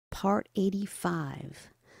Part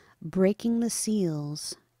 85, Breaking the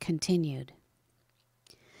Seals, continued.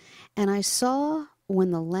 And I saw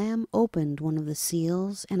when the Lamb opened one of the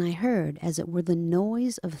seals, and I heard as it were the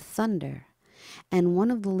noise of thunder, and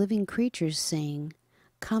one of the living creatures saying,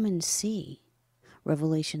 Come and see.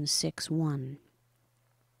 Revelation 6:1.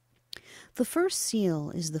 The first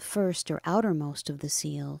seal is the first or outermost of the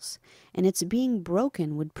seals, and its being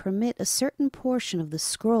broken would permit a certain portion of the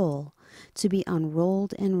scroll to be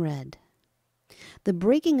unrolled and read. The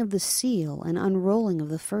breaking of the seal and unrolling of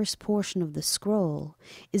the first portion of the scroll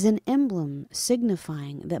is an emblem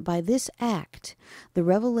signifying that by this act the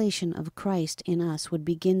revelation of Christ in us would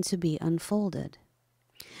begin to be unfolded.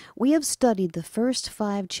 We have studied the first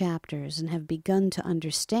 5 chapters and have begun to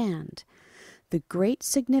understand the great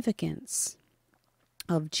significance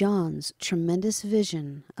of John's tremendous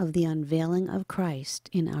vision of the unveiling of Christ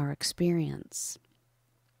in our experience.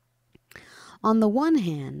 On the one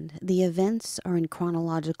hand, the events are in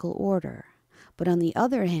chronological order, but on the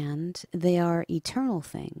other hand, they are eternal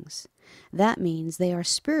things. That means they are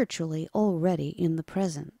spiritually already in the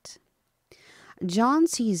present. John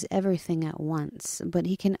sees everything at once, but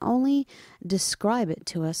he can only describe it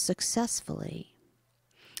to us successfully,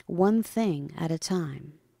 one thing at a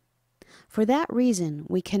time. For that reason,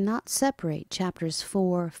 we cannot separate chapters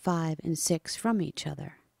 4, 5, and 6 from each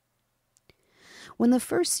other. When the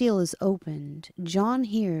first seal is opened, John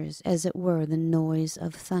hears, as it were, the noise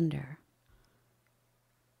of thunder.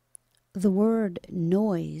 The word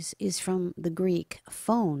noise is from the Greek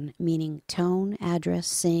phone, meaning tone, address,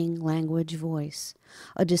 saying, language, voice,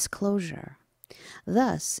 a disclosure.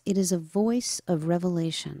 Thus, it is a voice of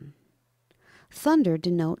revelation. Thunder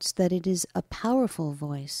denotes that it is a powerful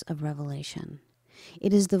voice of revelation.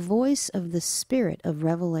 It is the voice of the Spirit of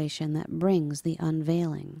revelation that brings the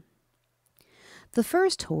unveiling. The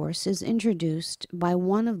first horse is introduced by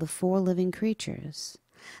one of the 4 living creatures.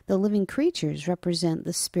 The living creatures represent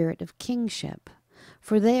the spirit of kingship,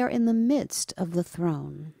 for they are in the midst of the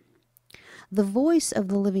throne. The voice of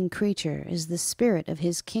the living creature is the spirit of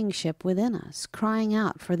his kingship within us, crying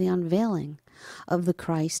out for the unveiling of the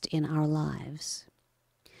Christ in our lives.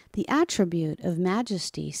 The attribute of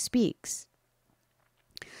majesty speaks.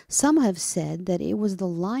 Some have said that it was the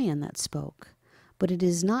lion that spoke, but it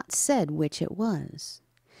is not said which it was.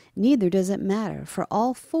 Neither does it matter, for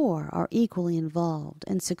all 4 are equally involved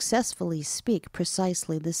and successfully speak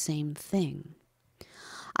precisely the same thing.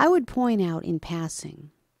 I would point out in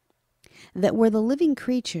passing that where the living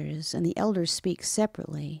creatures and the elders speak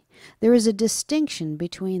separately, there is a distinction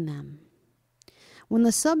between them. When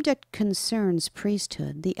the subject concerns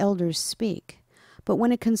priesthood, the elders speak, but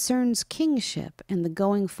when it concerns kingship and the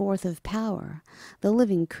going forth of power, the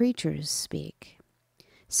living creatures speak.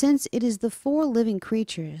 Since it is the 4 living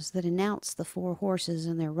creatures that announce the 4 horses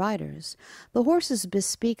and their riders, the horses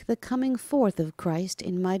bespeak the coming forth of Christ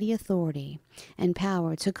in mighty authority and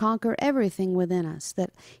power to conquer everything within us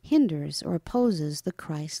that hinders or opposes the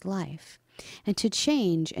Christ life, and to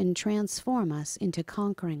change and transform us into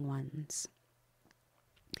conquering ones.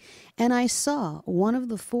 And I saw one of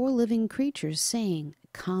the 4 living creatures saying,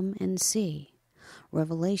 Come and see.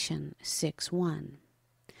 Revelation 6:1.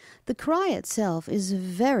 The cry itself is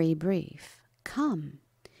very brief. Come.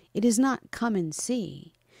 It is not come and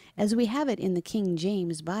see, as we have it in the King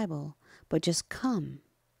James Bible, but just come.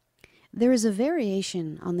 There is a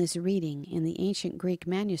variation on this reading in the ancient Greek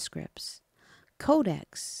manuscripts.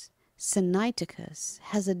 Codex Sinaiticus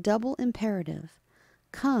has a double imperative,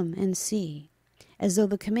 come and see, as though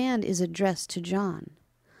the command is addressed to John.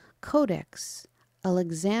 Codex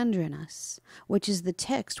Alexandrinus, which is the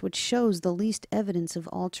text which shows the least evidence of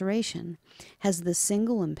alteration, has the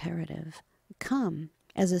single imperative, come,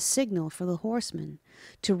 as a signal for the horseman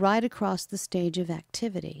to ride across the stage of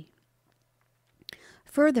activity.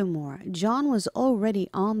 Furthermore, John was already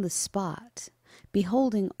on the spot,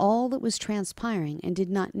 beholding all that was transpiring, and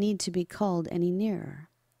did not need to be called any nearer.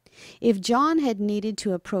 If John had needed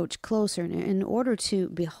to approach closer in order to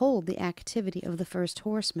behold the activity of the first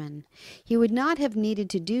horseman, he would not have needed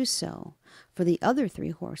to do so for the other 3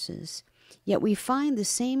 horses, yet we find the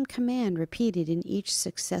same command repeated in each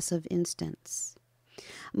successive instance.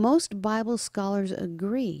 Most Bible scholars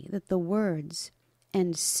agree that the words,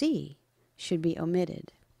 and see, should be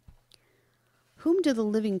omitted. Whom do the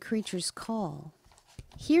living creatures call?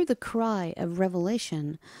 Hear the cry of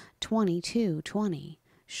Revelation 22:20.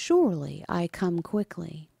 Surely I come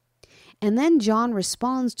quickly. And then John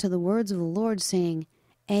responds to the words of the Lord saying,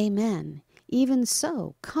 Amen. Even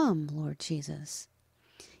so, come, Lord Jesus.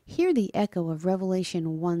 Hear the echo of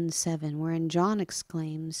Revelation 1:7, wherein John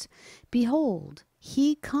exclaims, Behold,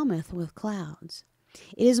 he cometh with clouds,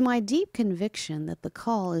 It is my deep conviction that the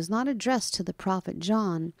call is not addressed to the prophet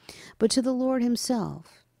John, but to the Lord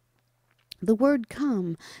himself. The word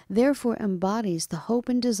come, therefore, embodies the hope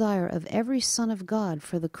and desire of every Son of God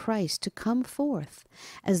for the Christ to come forth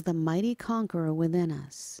as the mighty conqueror within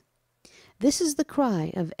us. This is the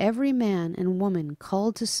cry of every man and woman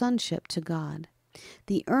called to sonship to God,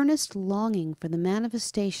 the earnest longing for the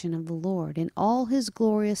manifestation of the Lord in all his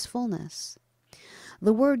glorious fullness.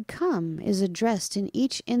 The word come is addressed in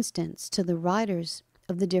each instance to the riders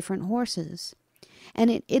of the different horses, and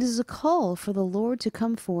it is a call for the Lord to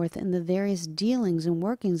come forth in the various dealings and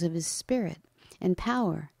workings of his Spirit and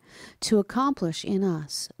power to accomplish in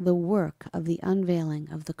us the work of the unveiling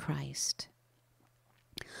of the Christ.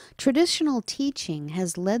 Traditional teaching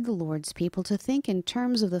has led the Lord's people to think in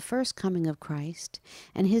terms of the first coming of Christ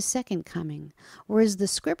and his second coming, whereas the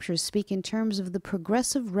Scriptures speak in terms of the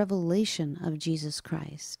progressive revelation of Jesus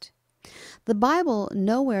Christ. The Bible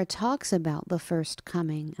nowhere talks about the first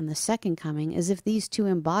coming and the second coming as if these two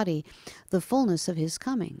embody the fullness of his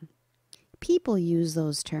coming. People use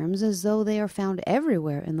those terms as though they are found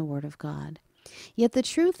everywhere in the Word of God. Yet the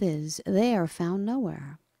truth is, they are found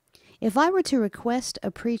nowhere. If I were to request a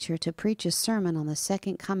preacher to preach a sermon on the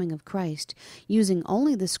second coming of Christ using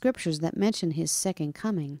only the Scriptures that mention his second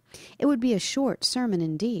coming, it would be a short sermon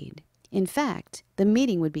indeed. In fact, the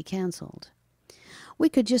meeting would be canceled. We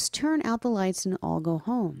could just turn out the lights and all go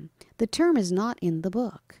home. The term is not in the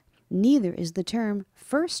book. Neither is the term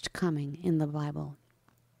first coming in the Bible.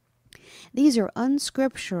 These are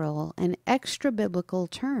unscriptural and extra-biblical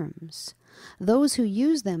terms. Those who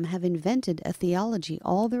use them have invented a theology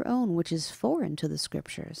all their own which is foreign to the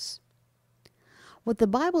Scriptures. What the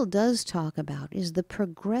Bible does talk about is the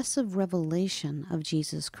progressive revelation of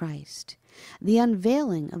Jesus Christ, the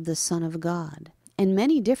unveiling of the Son of God, and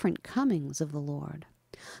many different comings of the Lord.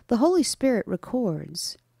 The Holy Spirit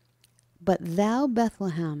records, "But thou,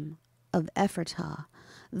 Bethlehem of Ephratah,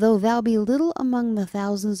 though thou be little among the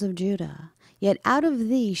thousands of Judah, yet out of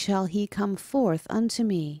thee shall he come forth unto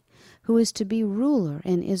me, who is to be ruler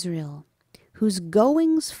in Israel, whose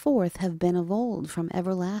goings forth have been of old from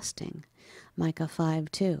everlasting." Micah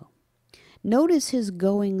 5:2. Notice his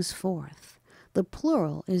goings forth. The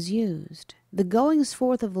plural is used. The goings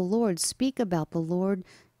forth of the Lord speak about the Lord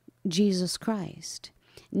Jesus Christ.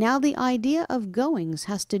 Now the idea of goings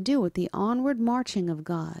has to do with the onward marching of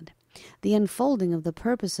God, the unfolding of the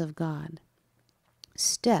purpose of God,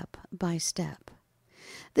 step by step.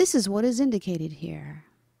 This is what is indicated here.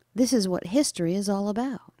 This is what history is all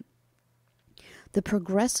about. The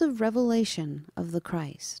progressive revelation of the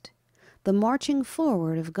Christ, the marching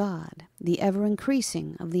forward of God, the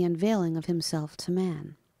ever-increasing of the unveiling of himself to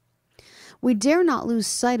man. We dare not lose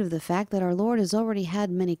sight of the fact that our Lord has already had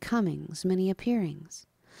many comings, many appearings.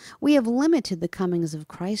 We have limited the comings of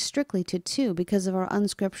Christ strictly to two because of our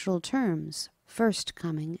unscriptural terms, first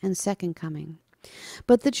coming and second coming.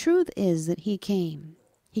 But the truth is that he came.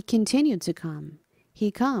 He continued to come. He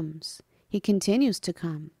comes. He continues to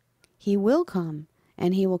come. He will come,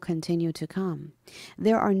 and he will continue to come.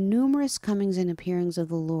 There are numerous comings and appearings of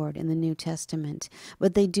the Lord in the New Testament,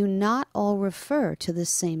 but they do not all refer to the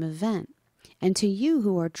same event. And to you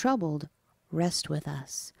who are troubled, rest with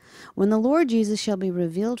us. When the Lord Jesus shall be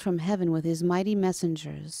revealed from heaven with his mighty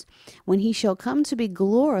messengers, when he shall come to be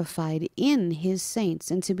glorified in his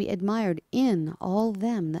saints and to be admired in all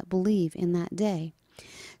them that believe in that day.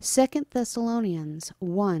 2 Thessalonians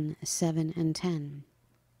 1:7 and 10.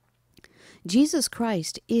 Jesus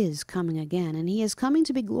Christ is coming again, and he is coming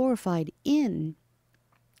to be glorified in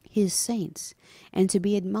his saints and to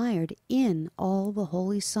be admired in all the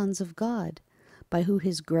holy sons of God, by whom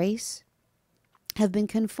his grace have been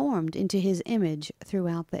conformed into his image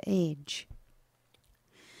throughout the age.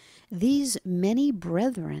 These many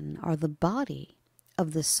brethren are the body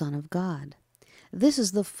of the Son of God. This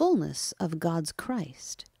is the fullness of God's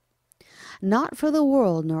Christ. Not for the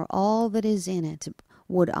world nor all that is in it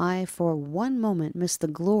would I for one moment miss the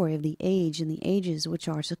glory of the age and the ages which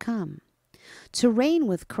are to come. To reign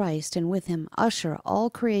with Christ and with him usher all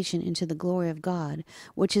creation into the glory of God,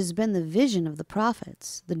 which has been the vision of the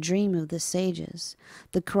prophets, the dream of the sages,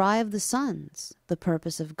 the cry of the sons, the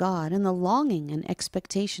purpose of God, and the longing and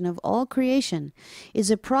expectation of all creation,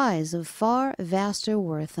 is a prize of far vaster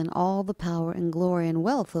worth than all the power and glory and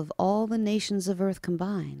wealth of all the nations of earth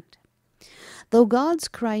combined. Though God's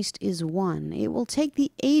Christ is one, it will take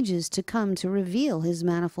the ages to come to reveal his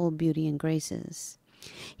manifold beauty and graces.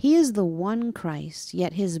 He is the one Christ,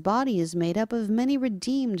 yet his body is made up of many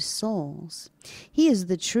redeemed souls. He is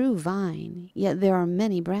the true vine, yet there are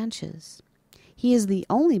many branches. He is the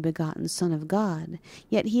only begotten Son of God,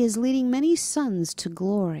 yet he is leading many sons to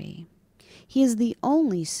glory. He is the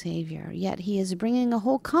only Savior, yet he is bringing a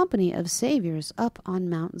whole company of Saviors up on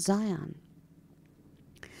Mount Zion.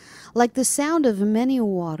 Like the sound of many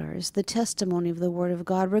waters, the testimony of the Word of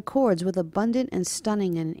God records with abundant and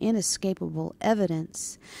stunning and inescapable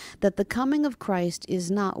evidence that the coming of Christ is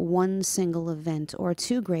not one single event or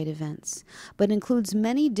two great events, but includes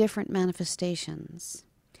many different manifestations.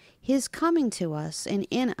 His coming to us and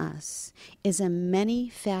in us is a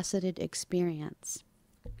many-faceted experience.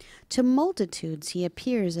 To multitudes he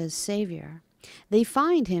appears as Savior. They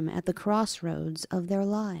find him at the crossroads of their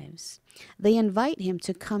lives. They invite him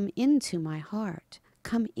to come into my heart.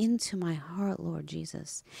 Come into my heart, Lord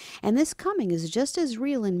Jesus. And this coming is just as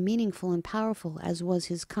real and meaningful and powerful as was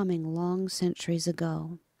his coming long centuries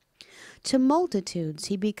ago. To multitudes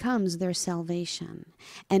he becomes their salvation,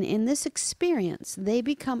 and in this experience they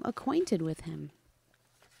become acquainted with him.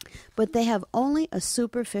 But they have only a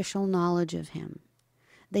superficial knowledge of him.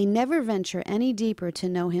 They never venture any deeper to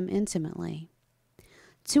know him intimately.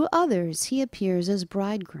 To others he appears as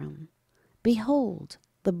bridegroom. Behold,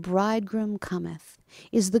 the bridegroom cometh,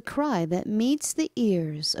 is the cry that meets the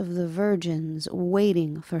ears of the virgins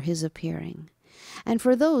waiting for his appearing. And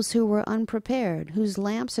for those who were unprepared, whose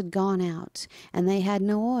lamps had gone out, and they had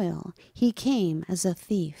no oil, he came as a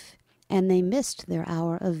thief, and they missed their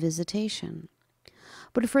hour of visitation.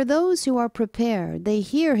 But for those who are prepared, they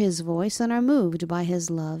hear his voice and are moved by his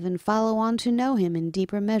love, and follow on to know him in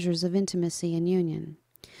deeper measures of intimacy and union.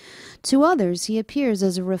 To others he appears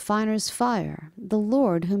as a refiner's fire. The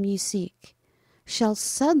Lord whom ye seek shall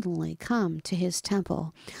suddenly come to his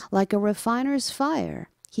temple. Like a refiner's fire,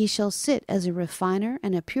 he shall sit as a refiner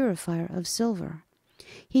and a purifier of silver.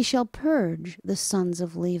 He shall purge the sons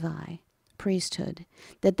of Levi, priesthood,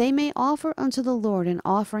 that they may offer unto the Lord an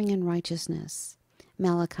offering in righteousness.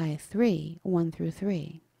 Malachi 3,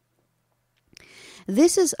 1-3.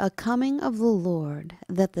 This is a coming of the Lord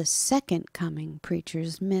that the second coming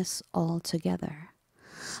preachers miss altogether.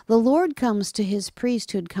 The Lord comes to his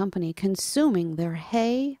priesthood company, consuming their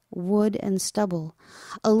hay, wood, and stubble,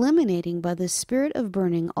 eliminating by the spirit of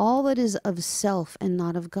burning all that is of self and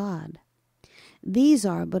not of God. These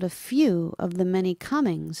are but a few of the many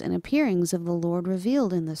comings and appearings of the Lord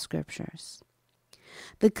revealed in the Scriptures.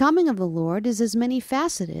 The coming of the Lord is as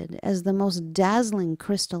many-faceted as the most dazzling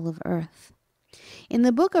crystal of earth. In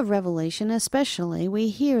the book of Revelation especially, we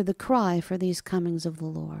hear the cry for these comings of the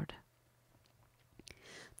Lord.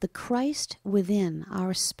 The Christ within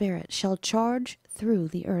our spirit shall charge through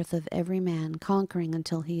the earth of every man, conquering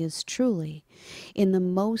until he is truly, in the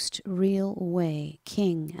most real way,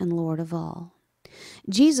 King and Lord of all.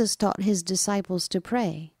 Jesus taught his disciples to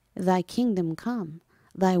pray, Thy kingdom come,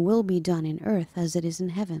 Thy will be done in earth as it is in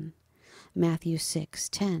heaven. Matthew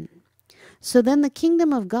 6:10. So then the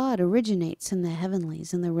kingdom of God originates in the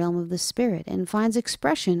heavenlies, in the realm of the spirit, and finds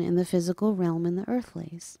expression in the physical realm in the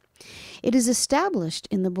earthlies. It is established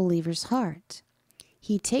in the believer's heart.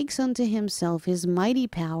 He takes unto himself his mighty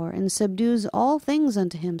power and subdues all things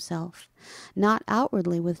unto himself, not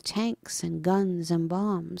outwardly with tanks and guns and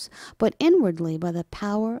bombs, but inwardly by the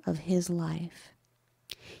power of his life.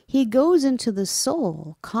 He goes into the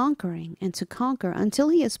soul, conquering and to conquer until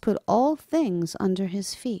he has put all things under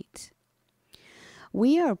his feet.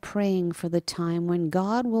 We are praying for the time when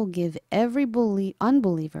God will give every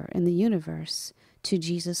unbeliever in the universe to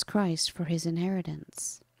Jesus Christ for his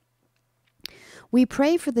inheritance. We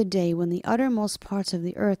pray for the day when the uttermost parts of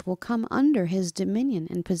the earth will come under his dominion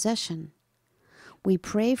and possession. We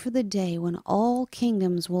pray for the day when all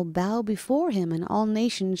kingdoms will bow before him and all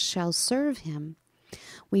nations shall serve him.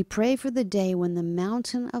 We pray for the day when the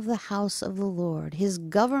mountain of the house of the Lord, his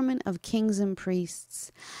government of kings and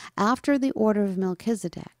priests, after the order of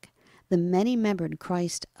Melchizedek, the many-membered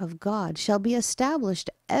Christ of God, shall be established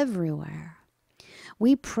everywhere.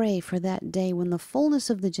 We pray for that day when the fullness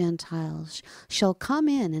of the Gentiles shall come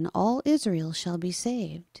in and all Israel shall be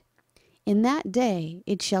saved. In that day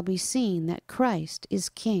it shall be seen that Christ is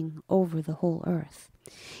king over the whole earth.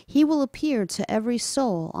 He will appear to every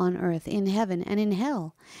soul on earth, in heaven and in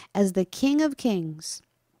hell, as the King of kings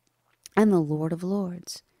and the Lord of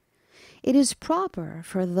lords. It is proper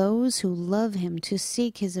for those who love him to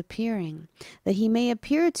seek his appearing, that he may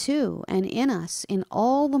appear to and in us in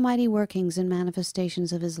all the mighty workings and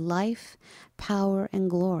manifestations of his life, power, and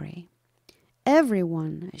glory.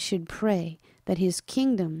 Everyone should pray that his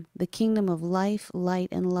kingdom, the kingdom of life, light,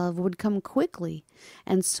 and love, would come quickly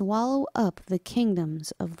and swallow up the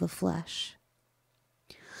kingdoms of the flesh.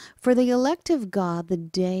 For the elect of God, the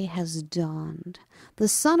day has dawned. The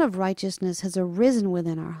Son of Righteousness has arisen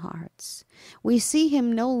within our hearts. We see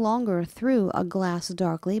him no longer through a glass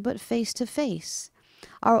darkly, but face to face.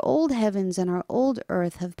 Our old heavens and our old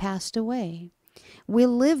earth have passed away. We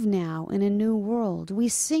live now in a new world. We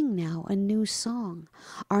sing now a new song.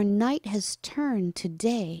 Our night has turned to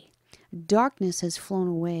day. Darkness has flown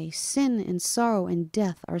away. Sin and sorrow and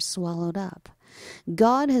death are swallowed up.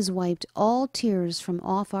 God has wiped all tears from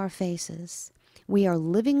off our faces. We are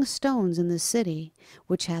living stones in the city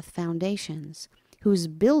which hath foundations, whose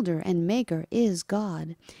builder and maker is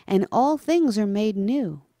God, and all things are made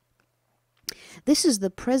new. This is the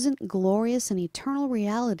present glorious and eternal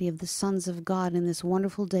reality of the sons of God in this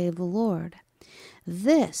wonderful day of the Lord.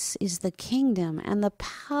 This is the kingdom and the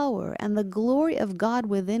power and the glory of God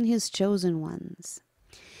within his chosen ones.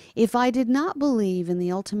 If I did not believe in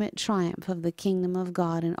the ultimate triumph of the kingdom of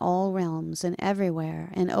God in all realms and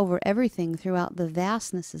everywhere and over everything throughout the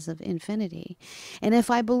vastnesses of infinity, and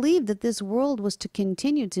if I believed that this world was to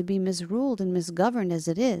continue to be misruled and misgoverned as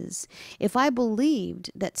it is, if I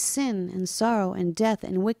believed that sin and sorrow and death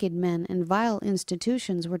and wicked men and vile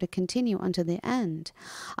institutions were to continue unto the end,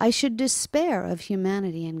 I should despair of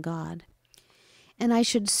humanity and God. And I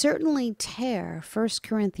should certainly tear 1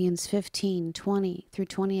 Corinthians 15:20 through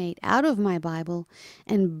 28 out of my Bible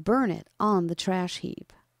and burn it on the trash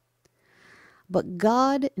heap. But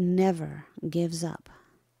God never gives up.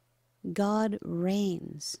 God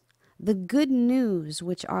reigns. The good news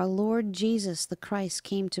which our Lord Jesus the Christ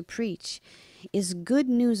came to preach is good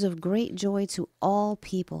news of great joy to all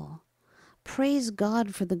people. Praise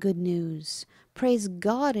God for the good news. Praise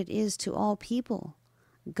God it is to all people.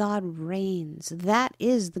 God reigns. That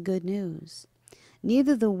is the good news.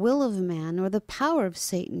 Neither the will of man nor the power of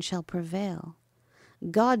Satan shall prevail.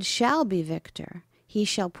 God shall be victor. He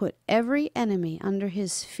shall put every enemy under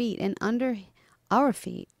his feet and under our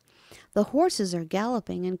feet. The horses are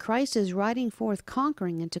galloping, and Christ is riding forth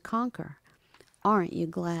conquering and to conquer. Aren't you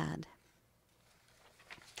glad?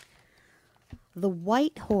 The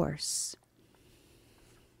white horse.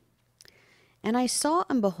 And I saw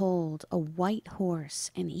and behold a white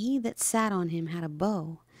horse, and he that sat on him had a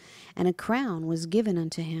bow, and a crown was given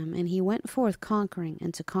unto him, and he went forth conquering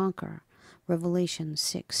and to conquer. Revelation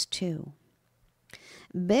 6:2.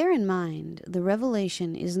 Bear in mind, the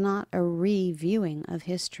Revelation is not a reviewing of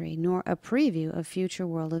history, nor a preview of future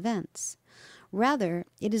world events. Rather,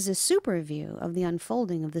 it is a superview of the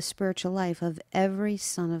unfolding of the spiritual life of every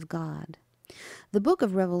son of God. The book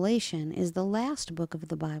of Revelation is the last book of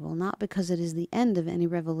the Bible, not because it is the end of any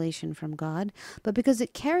revelation from God, but because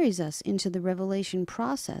it carries us into the revelation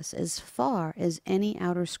process as far as any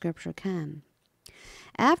outer scripture can.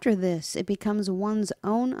 After this, it becomes one's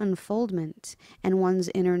own unfoldment and one's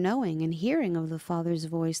inner knowing and hearing of the Father's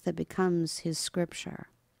voice that becomes his scripture.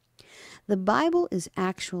 The Bible is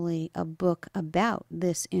actually a book about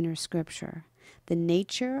this inner scripture, the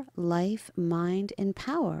nature, life, mind, and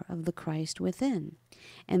power of the Christ within.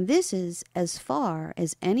 And this is as far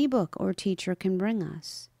as any book or teacher can bring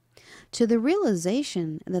us, to the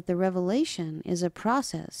realization that the revelation is a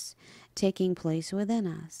process taking place within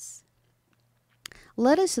us.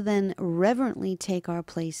 Let us then reverently take our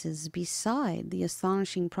places beside the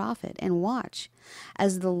astonishing prophet and watch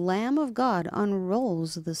as the Lamb of God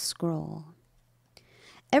unrolls the scroll.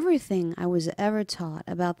 Everything I was ever taught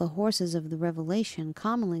about the horses of the Revelation,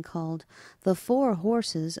 commonly called the 4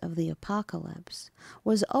 horses of the Apocalypse,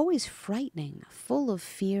 was always frightening, full of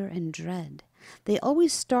fear and dread. They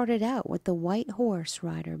always started out with the white horse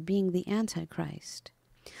rider being the Antichrist.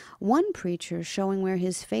 One preacher, showing where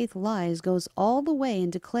his faith lies, goes all the way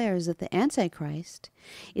and declares that the Antichrist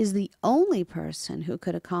is the only person who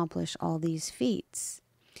could accomplish all these feats.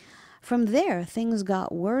 From there, things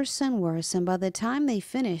got worse and worse, and by the time they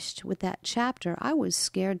finished with that chapter, I was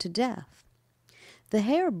scared to death. The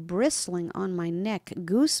hair bristling on my neck,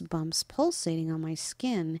 goosebumps pulsating on my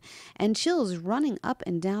skin, and chills running up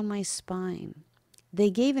and down my spine. They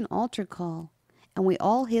gave an altar call, and we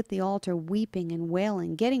all hit the altar weeping and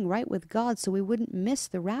wailing, getting right with God so we wouldn't miss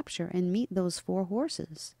the rapture and meet those 4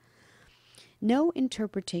 horses. No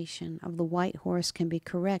interpretation of the white horse can be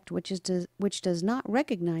correct which does not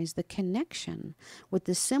recognize the connection with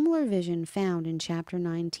the similar vision found in chapter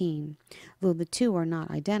 19, though the two are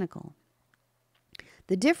not identical.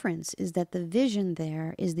 The difference is that the vision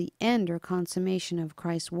there is the end or consummation of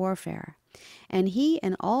Christ's warfare, and he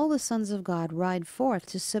and all the sons of God ride forth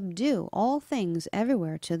to subdue all things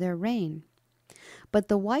everywhere to their reign. But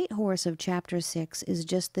the white horse of chapter 6 is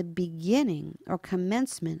just the beginning or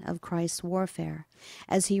commencement of Christ's warfare,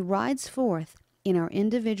 as he rides forth in our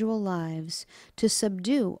individual lives to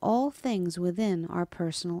subdue all things within our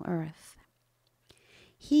personal earth.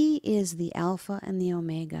 He is the Alpha and the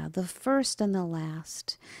Omega, the first and the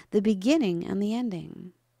last, the beginning and the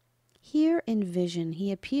ending. Here in vision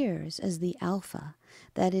he appears as the Alpha,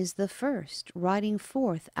 that is the first, riding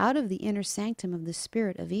forth out of the inner sanctum of the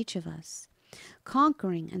spirit of each of us,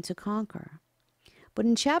 conquering and to conquer. But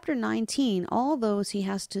in chapter 19, all those he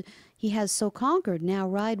has so conquered now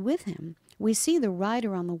ride with him. We see the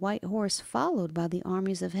rider on the white horse followed by the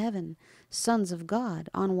armies of heaven, sons of God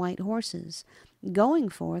on white horses, going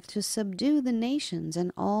forth to subdue the nations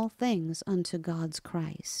and all things unto God's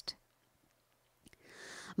Christ.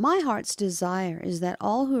 My heart's desire is that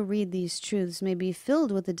all who read these truths may be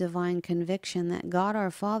filled with the divine conviction that God our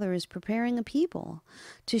Father is preparing a people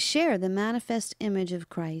to share the manifest image of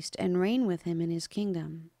Christ and reign with him in his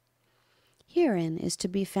kingdom. Herein is to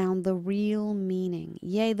be found the real meaning,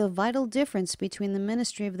 yea, the vital difference between the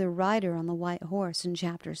ministry of the rider on the white horse in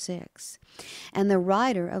chapter 6 and the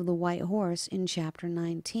rider of the white horse in chapter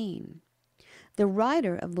 19. The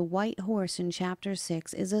rider of the white horse in chapter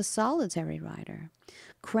 6 is a solitary rider,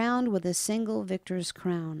 crowned with a single victor's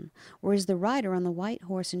crown, whereas the rider on the white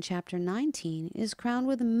horse in chapter 19 is crowned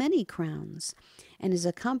with many crowns and is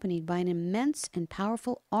accompanied by an immense and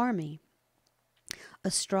powerful army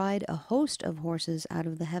astride a host of horses out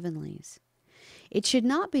of the heavenlies. It should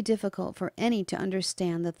not be difficult for any to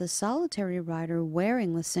understand that the solitary rider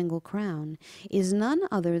wearing the single crown is none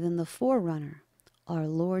other than the forerunner, our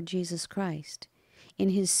Lord Jesus Christ, in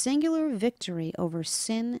his singular victory over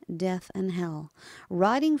sin, death, and hell,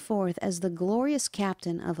 riding forth as the glorious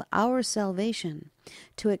captain of our salvation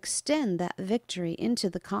to extend that victory into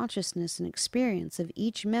the consciousness and experience of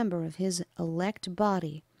each member of his elect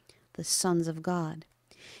body, the sons of God.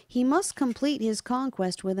 He must complete his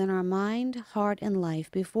conquest within our mind, heart, and life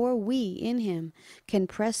before we, in him, can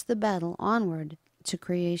press the battle onward to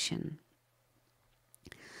creation.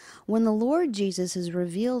 When the Lord Jesus is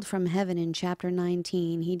revealed from heaven in chapter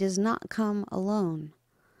 19, he does not come alone.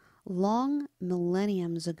 Long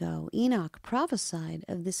millenniums ago, Enoch prophesied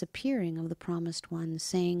of this appearing of the promised one,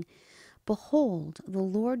 saying, "Behold, the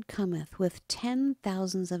Lord cometh with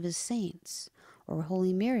 10,000s of his saints," or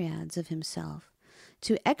holy myriads of himself,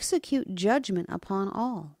 "to execute judgment upon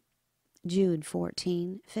all." Jude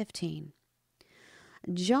 14:15.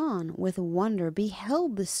 John, with wonder,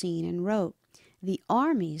 beheld the scene and wrote, "The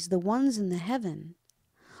armies, the ones in the heaven,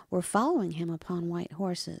 were following him upon white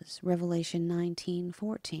horses." Revelation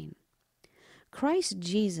 19:14. Christ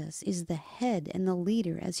Jesus is the head and the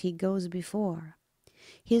leader as he goes before.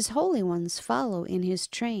 His holy ones follow in his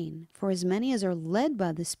train, for as many as are led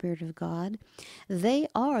by the Spirit of God, they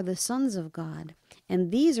are the sons of God,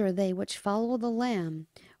 and these are they which follow the Lamb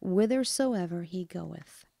whithersoever he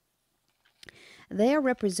goeth. They are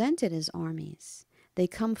represented as armies. They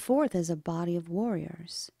come forth as a body of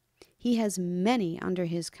warriors. He has many under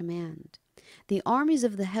his command. The armies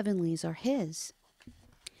of the heavenlies are his,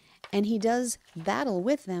 and he does battle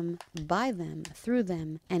with them, by them, through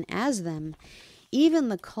them, and as them, even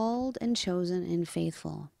the called and chosen and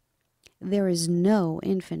faithful. There is no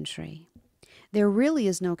infantry. There really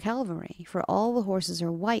is no cavalry, for all the horses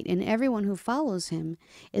are white, and everyone who follows him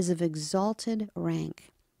is of exalted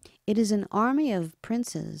rank. It is an army of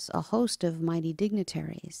princes, a host of mighty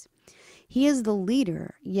dignitaries. He is the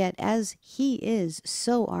leader, yet as he is,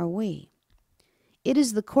 so are we. It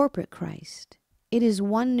is the corporate Christ. It is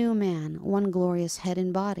one new man, one glorious head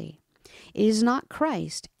and body. It is not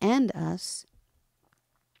Christ and us.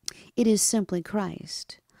 It is simply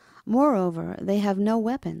Christ. Moreover, they have no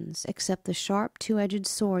weapons except the sharp two-edged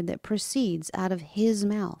sword that proceeds out of his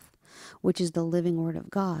mouth, which is the living word of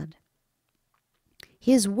God.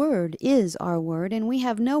 His word is our word, and we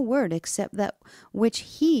have no word except that which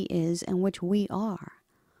he is and which we are.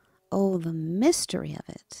 Oh, the mystery of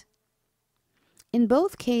it! In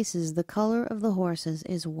both cases, the color of the horses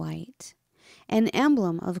is white, an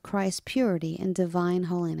emblem of Christ's purity and divine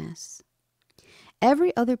holiness.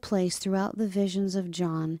 Every other place throughout the visions of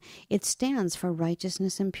John, it stands for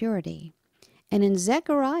righteousness and purity. And in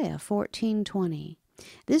Zechariah 14:20,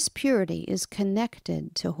 this purity is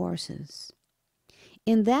connected to horses.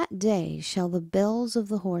 In that day shall the bells of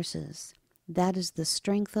the horses, that is the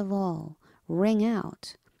strength of all, ring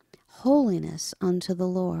out, holiness unto the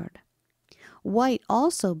Lord. White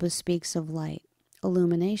also bespeaks of light,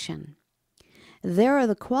 illumination. There are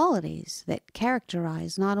the qualities that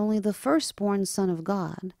characterize not only the firstborn Son of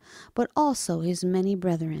God, but also his many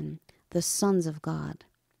brethren, the sons of God.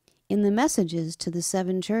 In the messages to the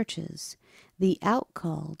 7 churches, the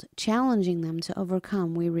outcalled, challenging them to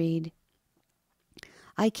overcome, we read,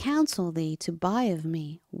 I counsel thee to buy of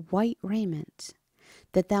me white raiment,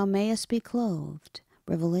 that thou mayest be clothed.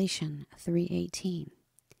 Revelation 3:18.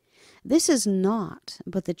 This is not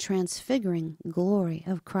but the transfiguring glory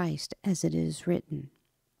of Christ, as it is written.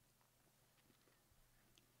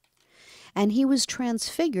 And he was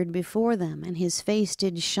transfigured before them, and his face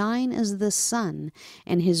did shine as the sun,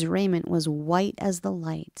 and his raiment was white as the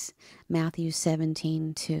light. Matthew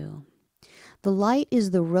 17:2. The light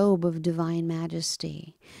is the robe of divine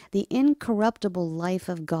majesty, the incorruptible life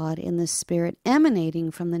of God in the Spirit,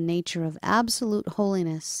 emanating from the nature of absolute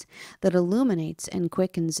holiness that illuminates and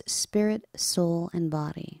quickens spirit, soul, and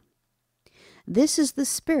body. This is the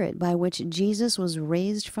Spirit by which Jesus was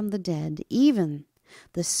raised from the dead, even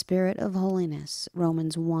the Spirit of holiness,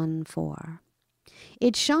 Romans 1:4.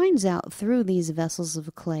 It shines out through these vessels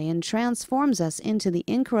of clay and transforms us into the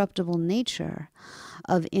incorruptible nature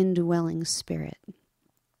of indwelling Spirit.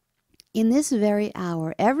 In this very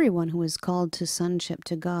hour, everyone who is called to sonship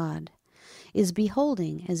to God is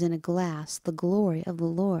beholding as in a glass the glory of the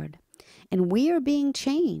Lord, and we are being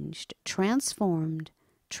changed, transformed,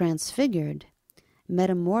 transfigured,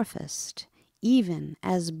 metamorphosed, even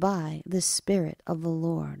as by the Spirit of the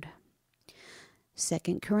Lord.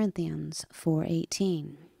 2 Corinthians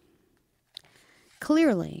 4:18.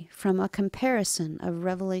 Clearly, from a comparison of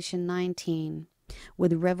Revelation 19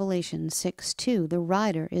 with Revelation 6:2, the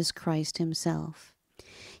writer is Christ himself.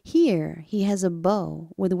 Here he has a bow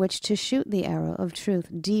with which to shoot the arrow of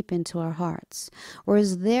truth deep into our hearts,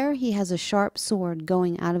 whereas there he has a sharp sword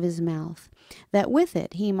going out of his mouth, that with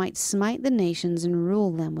it he might smite the nations and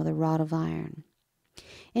rule them with a rod of iron.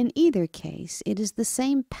 In either case, it is the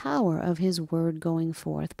same power of his word going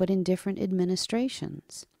forth, but in different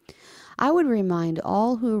administrations. I would remind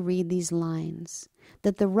all who read these lines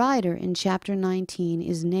that the writer in chapter 19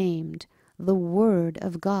 is named the Word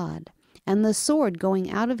of God, and the sword going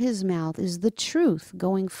out of his mouth is the truth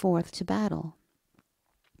going forth to battle.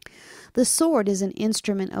 The sword is an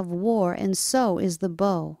instrument of war, and so is the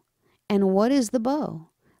bow. And what is the bow?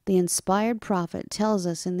 The inspired prophet tells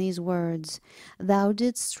us in these words, "Thou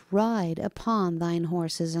didst ride upon thine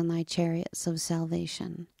horses and thy chariots of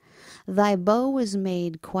salvation. Thy bow was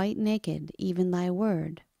made quite naked, even thy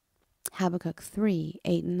word." Habakkuk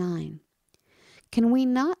 3:8 and 9. Can we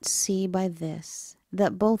not see by this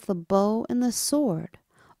that both the bow and the sword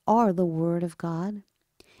are the word of God?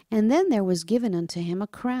 And then there was given unto him a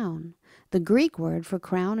crown. The Greek word for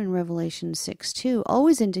crown in Revelation 6:2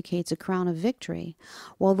 always indicates a crown of victory,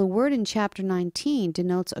 while the word in chapter 19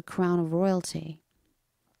 denotes a crown of royalty.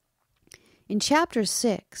 In chapter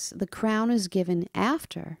 6, the crown is given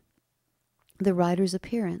after the writer's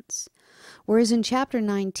appearance, whereas in chapter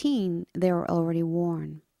 19, they are already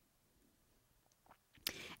worn.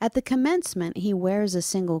 At the commencement, he wears a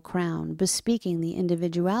single crown, bespeaking the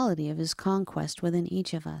individuality of his conquest within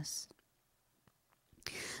each of us.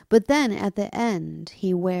 But then at the end,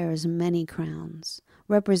 he wears many crowns,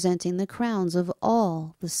 representing the crowns of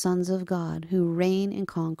all the sons of God who reign and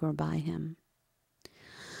conquer by him.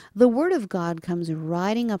 The word of God comes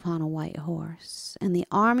riding upon a white horse, and the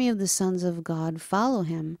army of the sons of God follow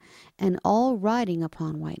him, and all riding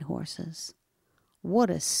upon white horses. What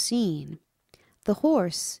a scene! The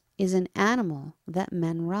horse is an animal that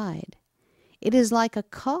men ride. It is like a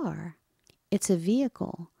car. It's a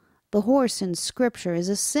vehicle. The horse in Scripture is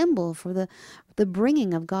a symbol for the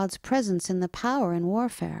bringing of God's presence in the power in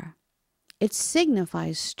warfare. It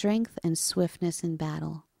signifies strength and swiftness in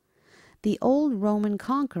battle. The old Roman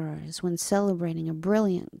conquerors, when celebrating a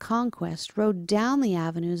brilliant conquest, rode down the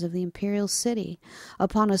avenues of the imperial city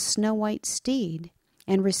upon a snow-white steed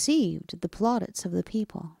and received the plaudits of the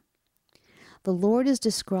people. The Lord is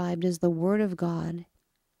described as the Word of God,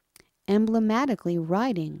 emblematically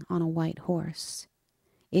riding on a white horse.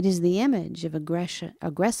 It is the image of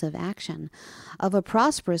aggressive action, of a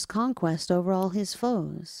prosperous conquest over all his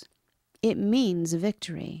foes. It means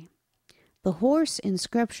victory. The horse in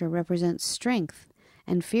Scripture represents strength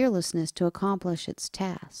and fearlessness to accomplish its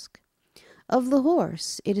task. Of the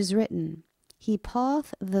horse it is written, "He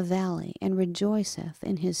paweth the valley, and rejoiceth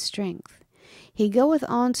in his strength. He goeth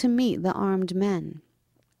on to meet the armed men.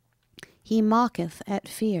 He mocketh at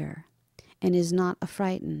fear, and is not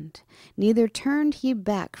affrighted, neither turned he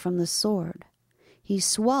back from the sword. He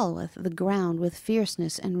swalloweth the ground with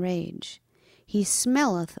fierceness and rage. He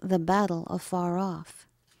smelleth the battle afar off,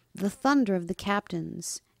 the thunder of the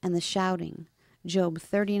captains, and the shouting." Job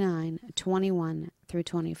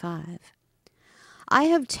 39:21-25. "I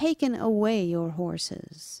have taken away your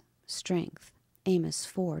horses," strength. Amos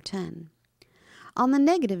 4:10. On the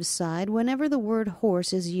negative side, whenever the word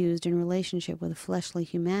horse is used in relationship with fleshly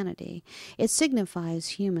humanity, it signifies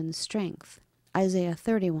human strength. Isaiah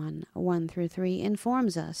 31, 1-3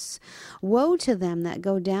 informs us, "Woe to them that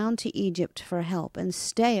go down to Egypt for help, and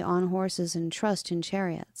stay on horses and trust in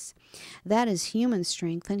chariots." That is human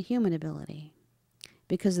strength and human ability,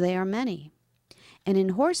 because they are many. And in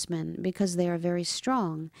horsemen, because they are very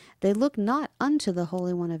strong, they look not unto the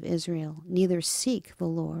Holy One of Israel, neither seek the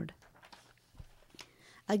Lord.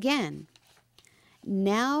 Again,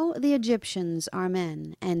 now the Egyptians are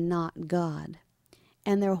men and not God,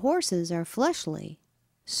 and their horses are fleshly,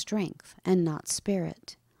 strength, and not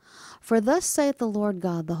spirit. For thus saith the Lord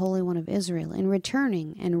God, the Holy One of Israel, in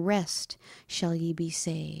returning and rest shall ye be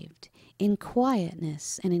saved. In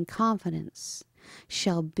quietness and in confidence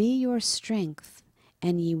shall be your strength,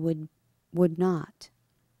 and ye would not.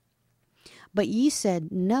 But ye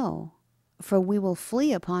said, No, for we will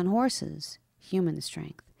flee upon horses, human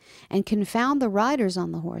strength, and confound the riders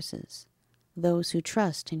on the horses, those who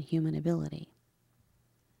trust in human ability.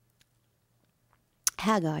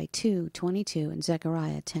 Haggai 2:22 and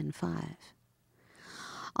Zechariah 10:5.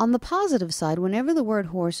 On the positive side, whenever the word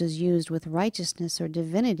horse is used with righteousness or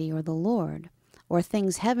divinity or the Lord, or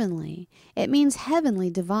things heavenly, it means heavenly,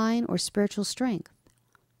 divine, or spiritual strength.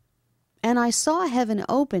 And I saw heaven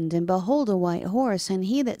opened, and behold a white horse, and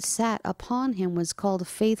he that sat upon him was called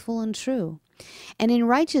Faithful and True. And in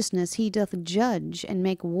righteousness he doth judge and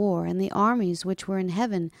make war, and the armies which were in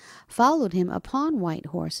heaven followed him upon white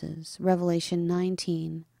horses. Revelation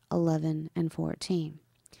 19:11 and 14.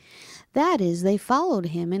 That is, they followed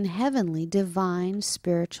him in heavenly, divine,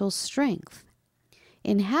 spiritual strength.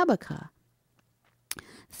 In Habakkuk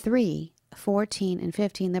 3:14 and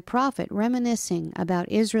 15, the prophet, reminiscing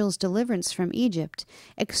about Israel's deliverance from Egypt,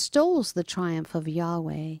 extols the triumph of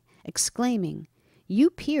Yahweh, exclaiming, You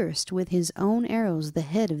pierced with his own arrows the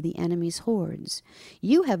head of the enemy's hordes.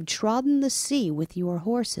 You have trodden the sea with your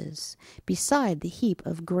horses, beside the heap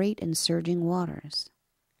of great and surging waters.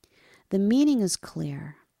 The meaning is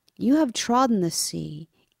clear. You have trodden the sea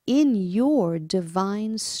in your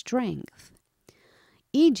divine strength.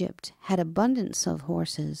 Egypt had abundance of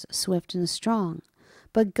horses, swift and strong,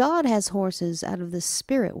 but God has horses out of the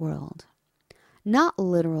spirit world. Not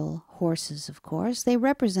literal horses, of course. They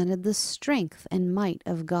represented the strength and might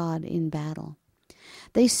of God in battle.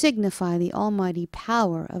 They signify the almighty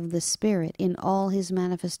power of the Spirit in all his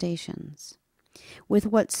manifestations. With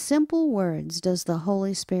what simple words does the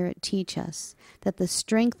Holy Spirit teach us that the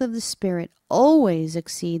strength of the Spirit always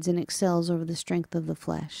exceeds and excels over the strength of the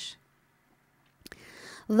flesh.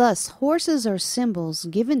 Thus, horses are symbols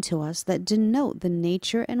given to us that denote the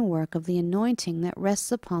nature and work of the anointing that rests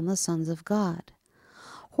upon the sons of God.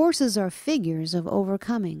 Horses are figures of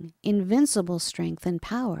overcoming, invincible strength and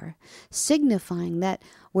power, signifying that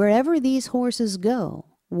wherever these horses go,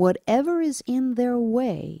 whatever is in their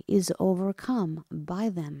way is overcome by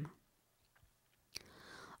them.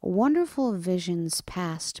 Wonderful visions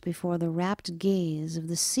passed before the rapt gaze of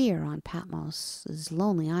the seer on Patmos'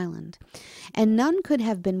 lonely island, and none could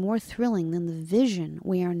have been more thrilling than the vision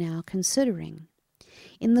we are now considering.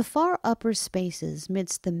 In the far upper spaces,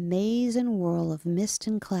 midst the maze and whirl of mist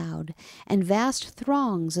and cloud, and vast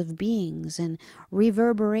throngs of beings and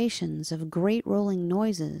reverberations of great rolling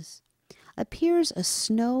noises, appears a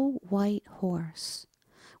snow-white horse,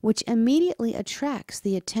 which immediately attracts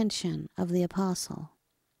the attention of the apostle.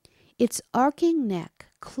 Its arching neck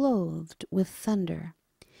clothed with thunder,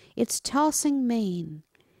 its tossing mane,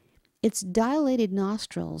 its dilated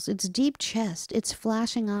nostrils, its deep chest, its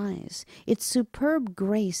flashing eyes, its superb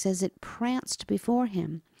grace as it pranced before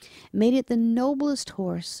him, made it the noblest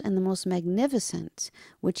horse and the most magnificent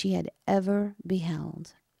which he had ever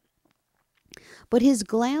beheld. But his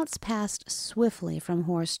glance passed swiftly from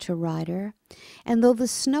horse to rider, and though the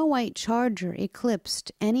snow-white charger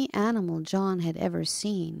eclipsed any animal John had ever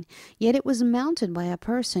seen, yet it was mounted by a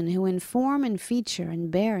person who in form and feature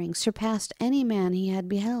and bearing surpassed any man he had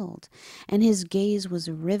beheld, and his gaze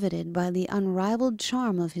was riveted by the unrivaled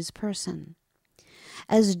charm of his person.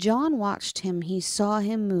 As John watched him, he saw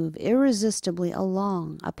him move irresistibly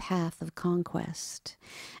along a path of conquest.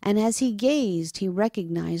 And as he gazed, he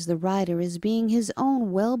recognized the rider as being his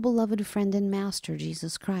own well-beloved friend and master,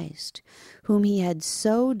 Jesus Christ, whom he had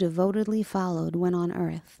so devotedly followed when on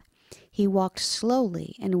earth. He walked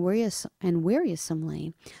slowly and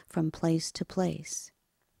wearisomely from place to place.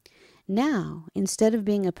 Now, instead of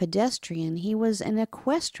being a pedestrian, he was an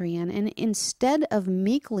equestrian, and instead of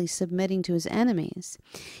meekly submitting to his enemies,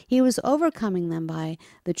 he was overcoming them by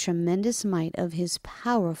the tremendous might of his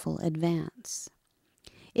powerful advance.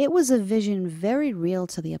 It was a vision very real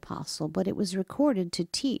to the apostle, but it was recorded to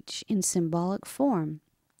teach in symbolic form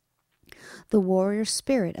the warrior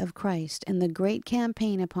spirit of Christ and the great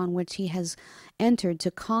campaign upon which he has entered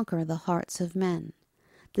to conquer the hearts of men.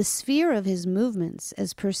 The sphere of his movements,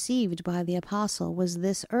 as perceived by the apostle, was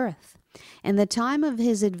this earth, and the time of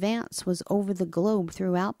his advance was over the globe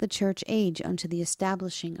throughout the church age unto the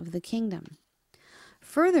establishing of the kingdom.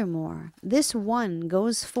 Furthermore, this one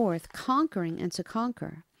goes forth conquering and to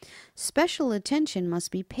conquer. Special attention must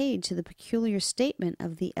be paid to the peculiar statement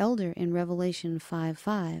of the elder in Revelation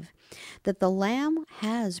 5:5, that the Lamb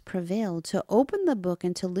has prevailed to open the book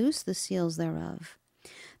and to loose the seals thereof.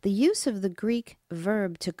 The use of the Greek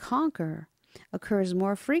verb to conquer occurs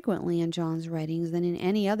more frequently in John's writings than in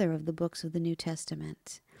any other of the books of the New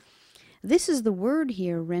Testament. This is the word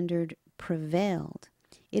here rendered prevailed.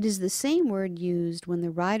 It is the same word used when the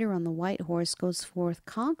rider on the white horse goes forth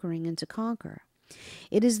conquering and to conquer.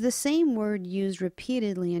 It is the same word used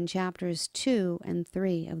repeatedly in chapters 2 and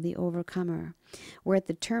 3 of The Overcomer, where at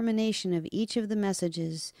the termination of each of the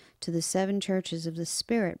messages to the 7 churches of the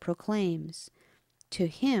Spirit proclaims, "To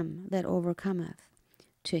him that overcometh,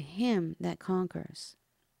 to him that conquers."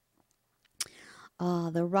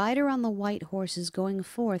 The rider on the white horse is going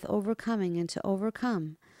forth, overcoming and to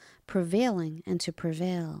overcome, prevailing and to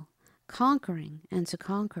prevail, conquering and to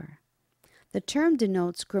conquer. The term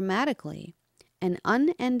denotes grammatically an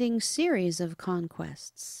unending series of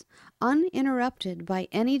conquests, uninterrupted by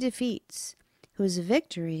any defeats, whose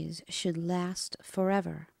victories should last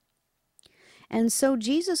forever. And so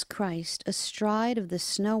Jesus Christ, astride of the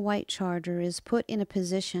snow-white charger, is put in a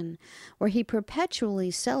position where he perpetually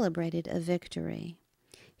celebrated a victory.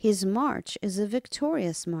 His march is a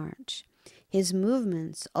victorious march. His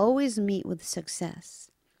movements always meet with success.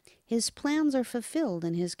 His plans are fulfilled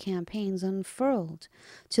and his campaigns unfurled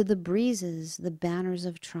to the breezes, the banners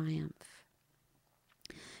of triumph.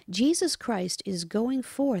 Jesus Christ is going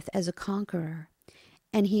forth as a conqueror,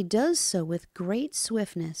 and he does so with great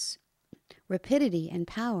swiftness, rapidity, and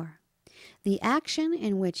power. The action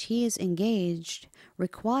in which he is engaged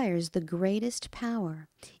requires the greatest power,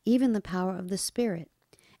 even the power of the Spirit,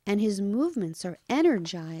 and his movements are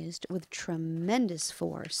energized with tremendous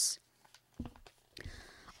force.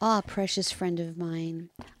 Ah, precious friend of mine,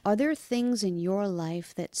 are there things in your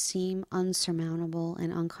life that seem unsurmountable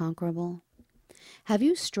and unconquerable? Have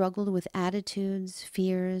you struggled with attitudes,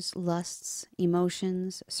 fears, lusts,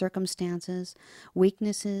 emotions, circumstances,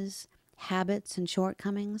 weaknesses, habits, and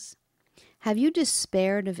shortcomings? Have you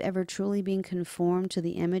despaired of ever truly being conformed to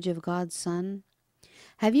the image of God's Son?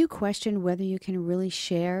 Have you questioned whether you can really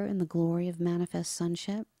share in the glory of manifest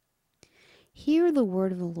sonship? Hear the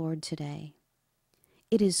word of the Lord today.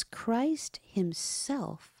 It is Christ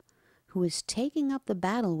himself who is taking up the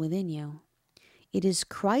battle within you. It is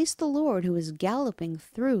Christ the Lord who is galloping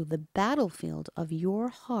through the battlefield of your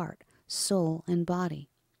heart, soul, and body.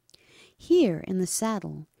 Here in the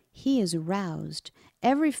saddle, he is roused,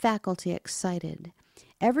 every faculty excited,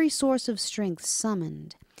 every source of strength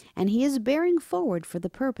summoned, and he is bearing forward for the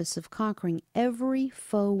purpose of conquering every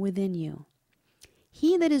foe within you.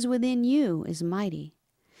 He that is within you is mighty.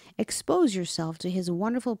 Expose yourself to his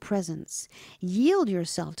wonderful presence. Yield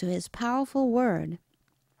yourself to his powerful word.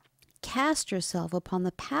 Cast yourself upon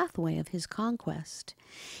the pathway of his conquest.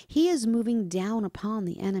 He is moving down upon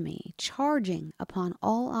the enemy, charging upon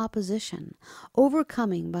all opposition,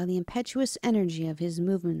 overcoming by the impetuous energy of his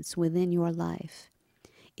movements within your life.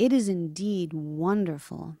 It is indeed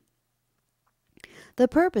wonderful. The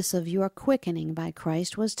purpose of your quickening by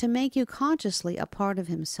Christ was to make you consciously a part of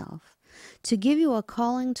himself, to give you a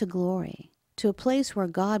calling to glory, to a place where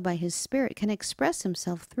God by his Spirit can express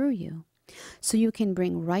himself through you, so you can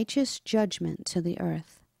bring righteous judgment to the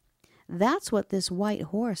earth. That's what this white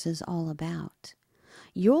horse is all about.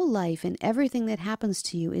 Your life and everything that happens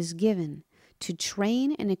to you is given to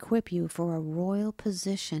train and equip you for a royal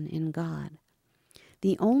position in God.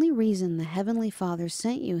 The only reason the Heavenly Father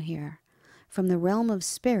sent you here, from the realm of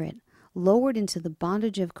spirit, lowered into the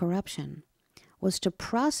bondage of corruption, was to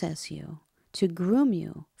process you, to groom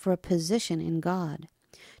you for a position in God,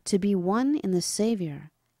 to be one in the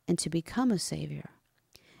Savior, and to become a Savior.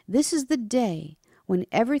 This is the day when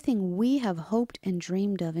everything we have hoped and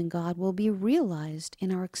dreamed of in God will be realized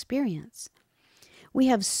in our experience. We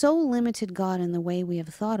have so limited God in the way we have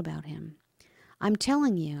thought about him. I'm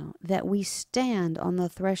telling you that we stand on the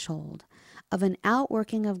threshold of an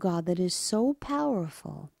outworking of God that is so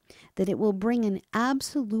powerful that it will bring an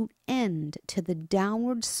absolute end to the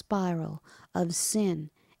downward spiral of sin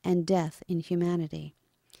and death in humanity.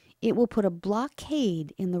 It will put a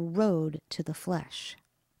blockade in the road to the flesh.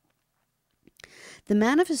 The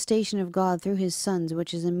manifestation of God through his sons,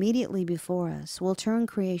 which is immediately before us, will turn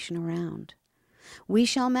creation around. We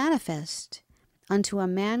shall manifest unto a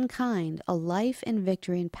mankind a life and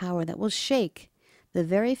victory and power that will shake the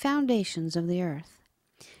very foundations of the earth,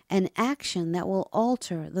 an action that will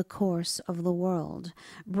alter the course of the world,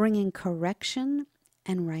 bringing correction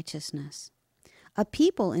and righteousness. A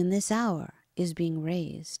people in this hour is being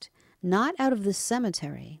raised, not out of the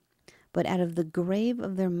cemetery, but out of the grave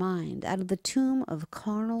of their mind, out of the tomb of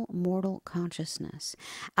carnal, mortal consciousness,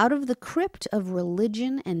 out of the crypt of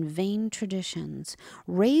religion and vain traditions,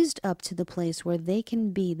 raised up to the place where they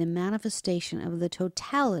can be the manifestation of the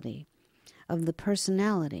totality of the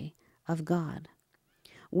personality of God.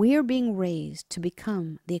 We are being raised to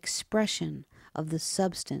become the expression of the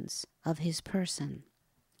substance of his person.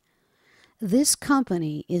 This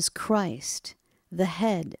company is Christ, the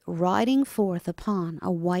head, riding forth upon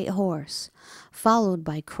a white horse, followed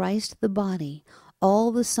by Christ the body,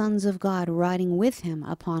 all the sons of God riding with him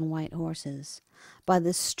upon white horses, by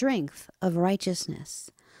the strength of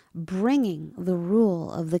righteousness, bringing the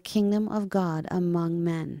rule of the kingdom of God among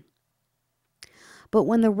men. But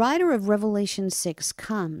when the writer of Revelation 6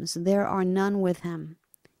 comes, there are none with him.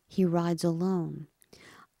 He rides alone.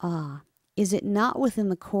 Ah, is it not within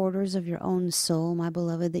the corridors of your own soul, my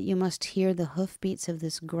beloved, that you must hear the hoofbeats of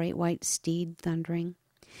this great white steed thundering?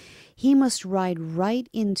 He must ride right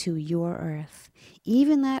into your earth,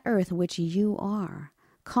 even that earth which you are,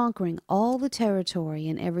 conquering all the territory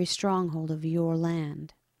and every stronghold of your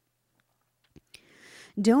land.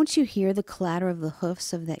 Don't you hear the clatter of the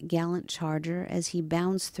hoofs of that gallant charger as he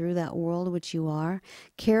bounds through that world which you are,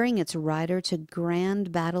 carrying its rider to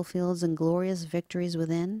grand battlefields and glorious victories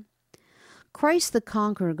within? Christ the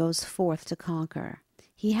conqueror goes forth to conquer.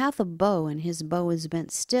 He hath a bow, and his bow is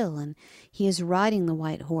bent still, and he is riding the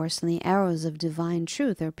white horse, and the arrows of divine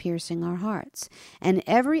truth are piercing our hearts, and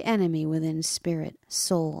every enemy within spirit,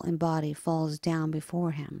 soul, and body falls down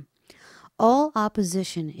before him. All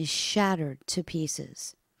opposition is shattered to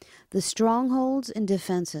pieces. The strongholds and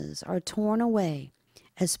defenses are torn away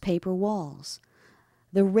as paper walls.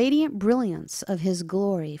 The radiant brilliance of his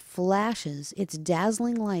glory flashes its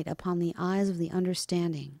dazzling light upon the eyes of the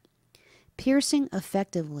understanding, piercing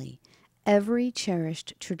effectively every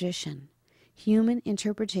cherished tradition, human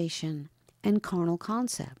interpretation, and carnal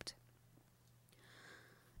concept,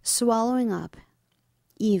 swallowing up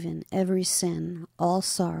even every sin, all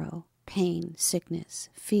sorrow, pain, sickness,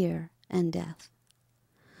 fear, and death.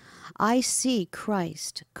 I see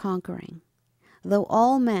Christ conquering. Though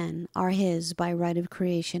all men are his by right of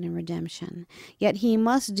creation and redemption, yet he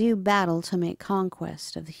must do battle to make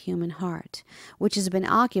conquest of the human heart, which has been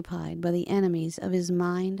occupied by the enemies of his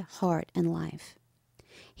mind, heart, and life.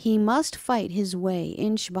 He must fight his way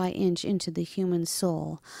inch by inch into the human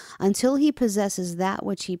soul until he possesses that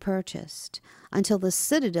which he purchased, until the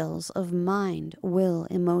citadels of mind, will,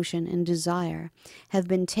 emotion, and desire have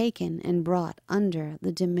been taken and brought under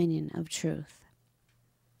the dominion of truth.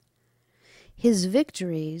 His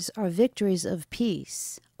victories are victories of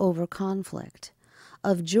peace over conflict,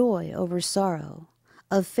 of joy over sorrow,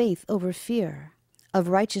 of faith over fear, of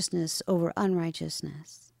righteousness over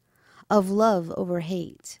unrighteousness, of love over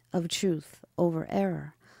hate, of truth over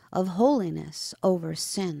error, of holiness over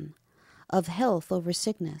sin, of health over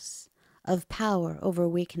sickness, of power over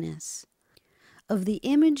weakness, of the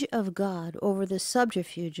image of God over the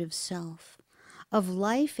subterfuge of self, of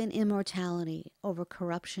life and immortality over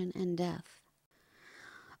corruption and death,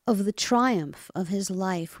 of the triumph of his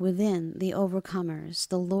life within the overcomers.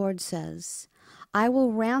 The Lord says, I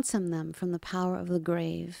will ransom them from the power of the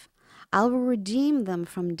grave. I will redeem them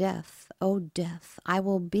from death. O death, I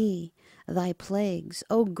will be thy plagues.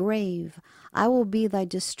 O grave, I will be thy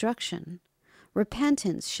destruction.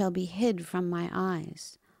 Repentance shall be hid from my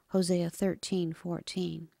eyes. Hosea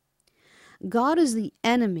 13:14. God is the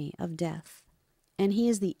enemy of death, and he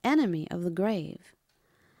is the enemy of the grave.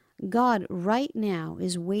 God right now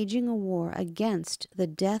is waging a war against the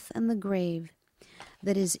death and the grave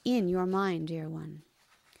that is in your mind, dear one.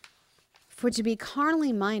 For to be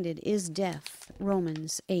carnally minded is death,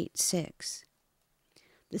 Romans 8:6.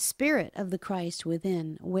 The Spirit of the Christ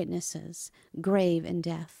within witnesses grave and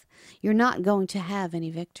death. You're not going to have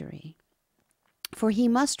any victory. For he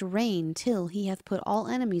must reign till he hath put all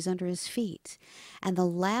enemies under his feet. And the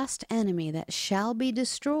last enemy that shall be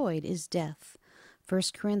destroyed is death.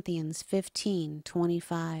 1 Corinthians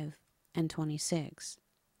 15:25 and 26.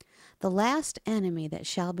 The last enemy that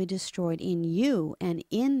shall be destroyed in you and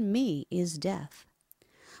in me is death.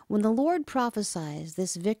 When the Lord prophesies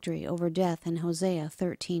this victory over death in Hosea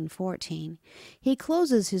 13:14, he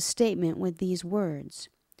closes his statement with these words,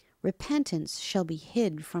 Repentance shall be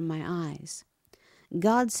hid from my eyes.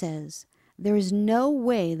 God says, there is no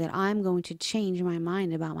way that I'm going to change my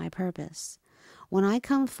mind about my purpose. When I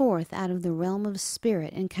come forth out of the realm of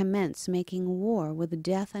spirit and commence making war with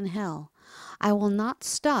death and hell, I will not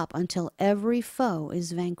stop until every foe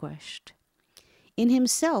is vanquished. In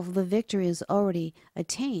himself the victory is already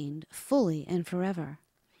attained fully and forever.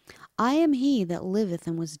 I am he that liveth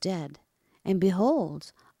and was dead, and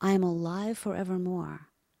behold, I am alive forevermore.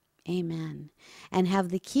 Amen. And have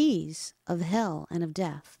the keys of hell and of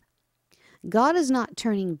death. God is not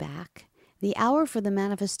turning back. The hour for the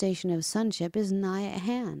manifestation of sonship is nigh at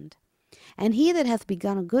hand. And he that hath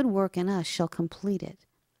begun a good work in us shall complete it.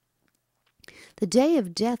 The day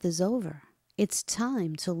of death is over. It's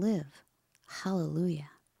time to live. Hallelujah.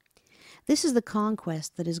 This is the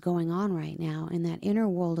conquest that is going on right now in that inner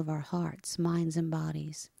world of our hearts, minds, and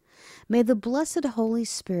bodies. May the blessed Holy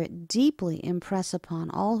Spirit deeply impress upon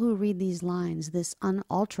all who read these lines this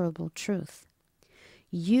unalterable truth.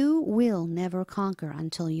 You will never conquer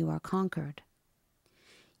until you are conquered.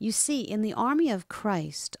 You see, in the army of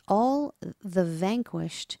Christ, all the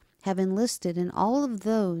vanquished have enlisted, and all of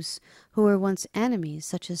those who were once enemies,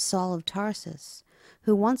 such as Saul of Tarsus,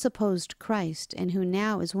 who once opposed Christ and who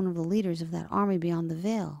now is one of the leaders of that army beyond the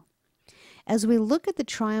veil. As we look at the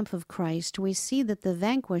triumph of Christ, we see that the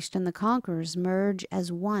vanquished and the conquerors merge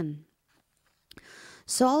as one.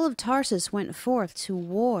 Saul of Tarsus went forth to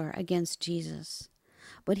war against Jesus,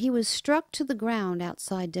 but he was struck to the ground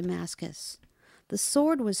outside Damascus. The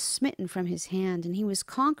sword was smitten from his hand, and he was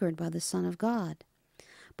conquered by the Son of God.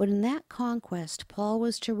 But in that conquest, Paul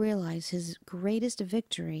was to realize his greatest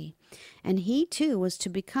victory, and he too was to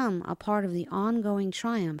become a part of the ongoing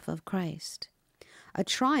triumph of Christ, a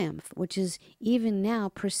triumph which is even now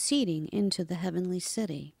proceeding into the heavenly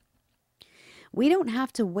city. We don't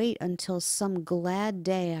have to wait until some glad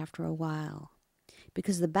day after a while,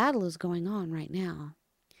 because the battle is going on right now.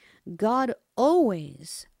 God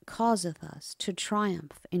always causeth us to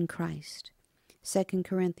triumph in Christ. 2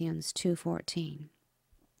 Corinthians 2:14.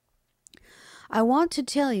 I want to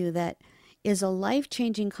tell you that is a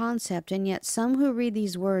life-changing concept, and yet some who read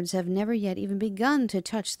these words have never yet even begun to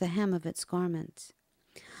touch the hem of its garment.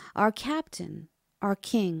 Our captain, our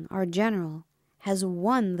king, our general, has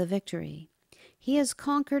won the victory. He has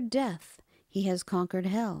conquered death. He has conquered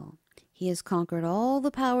hell. He has conquered all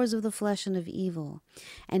the powers of the flesh and of evil.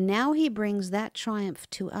 And now he brings that triumph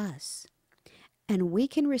to us. And we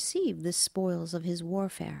can receive the spoils of his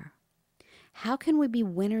warfare. How can we be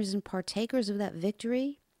winners and partakers of that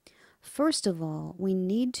victory? First of all, we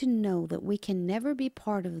need to know that we can never be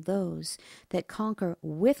part of those that conquer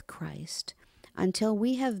with Christ until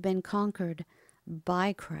we have been conquered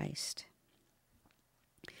by Christ.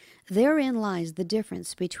 Therein lies the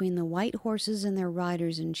difference between the white horses and their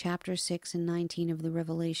riders in chapter 6 and 19 of the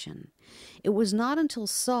Revelation. It was not until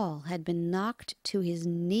Saul had been knocked to his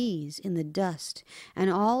knees in the dust and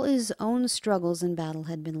all his own struggles in battle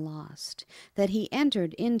had been lost that he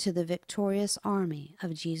entered into the victorious army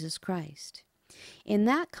of Jesus Christ. In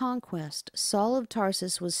that conquest, Saul of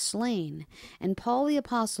Tarsus was slain, and Paul the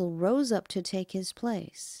Apostle rose up to take his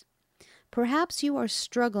place. Perhaps you are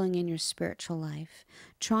struggling in your spiritual life,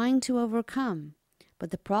 trying to overcome, but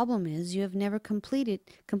the problem is you have never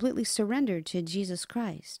completely surrendered to Jesus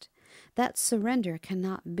Christ. That surrender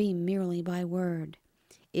cannot be merely by word.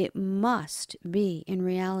 It must be in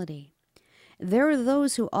reality. There are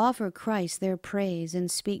those who offer Christ their praise and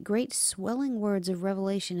speak great swelling words of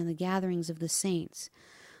revelation in the gatherings of the saints,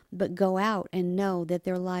 but go out and know that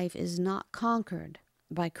their life is not conquered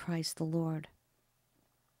by Christ the Lord.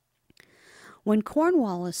 When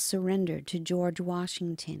Cornwallis surrendered to George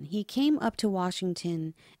Washington, he came up to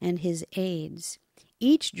Washington and his aides,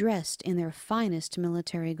 each dressed in their finest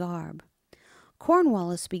military garb.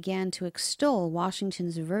 Cornwallis began to extol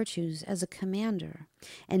Washington's virtues as a commander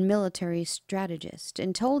and military strategist,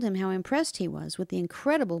 and told him how impressed he was with the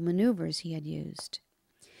incredible maneuvers he had used.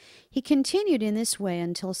 He continued in this way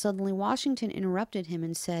until suddenly Washington interrupted him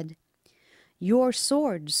and said, "Your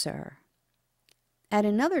sword, sir." At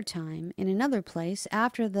another time, in another place,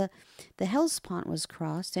 after the Hellespont was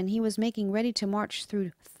crossed and he was making ready to march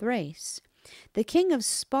through Thrace, the king of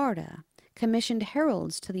Sparta commissioned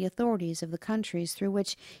heralds to the authorities of the countries through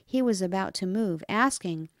which he was about to move,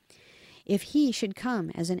 asking if he should come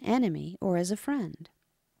as an enemy or as a friend.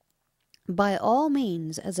 "By all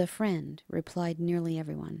means as a friend," replied nearly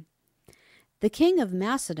everyone. The king of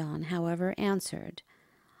Macedon, however, answered,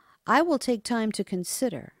 "I will take time to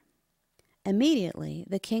consider." Immediately,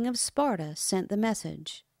 the king of Sparta sent the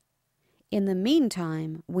message, "In the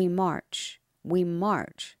meantime, we march, we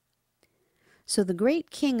march." So the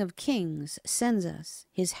great King of Kings sends us,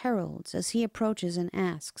 his heralds, as he approaches and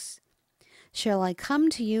asks, "Shall I come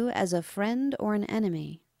to you as a friend or an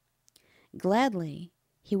enemy?" Gladly,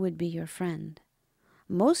 he would be your friend.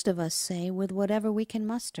 Most of us say, with whatever we can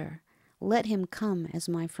muster, "Let him come as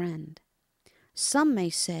my friend." Some may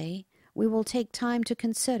say, "We will take time to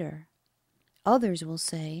consider." Others will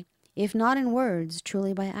say, if not in words,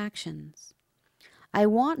 truly by actions, "I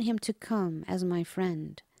want him to come as my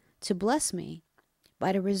friend, to bless me,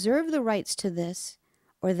 but to reserve the rights to this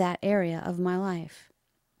or that area of my life."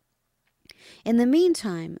 In the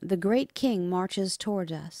meantime, the great King marches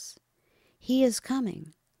toward us. He is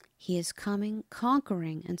coming. He is coming,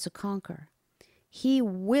 conquering and to conquer. He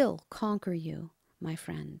will conquer you, my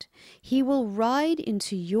friend. He will ride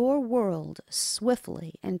into your world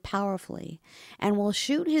swiftly and powerfully, and will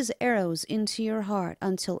shoot his arrows into your heart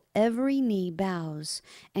until every knee bows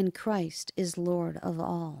and Christ is Lord of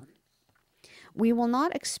all. We will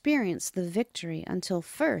not experience the victory until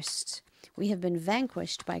first we have been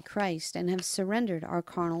vanquished by Christ and have surrendered our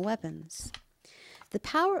carnal weapons. The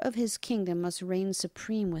power of his kingdom must reign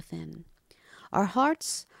supreme within. Our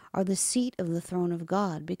hearts are the seat of the throne of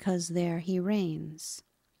God because there he reigns.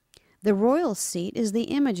 The royal seat is the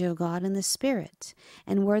image of God in the Spirit,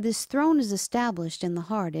 and where this throne is established in the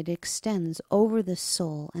heart, it extends over the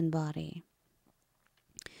soul and body.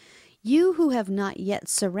 You who have not yet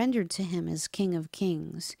surrendered to him as King of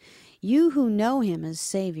Kings, you who know him as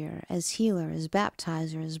Savior, as Healer, as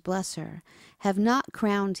Baptizer, as Blesser, have not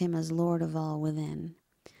crowned him as Lord of all within.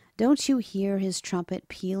 Don't you hear his trumpet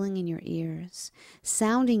pealing in your ears,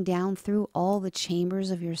 sounding down through all the chambers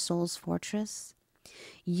of your soul's fortress?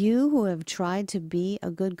 You who have tried to be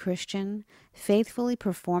a good Christian, faithfully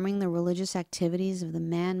performing the religious activities of the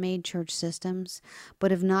man-made church systems,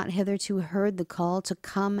 but have not hitherto heard the call to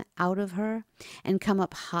come out of her and come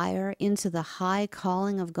up higher into the high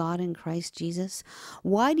calling of God in Christ Jesus,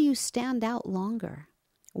 why do you stand out longer?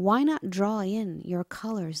 Why not draw in your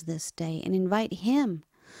colors this day and invite him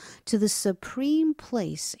to the supreme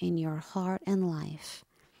place in your heart and life?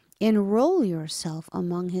 Enroll yourself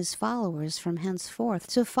among his followers from henceforth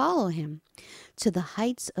to follow him to the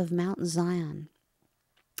heights of Mount Zion.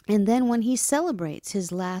 And then when he celebrates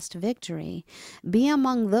his last victory, be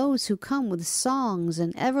among those who come with songs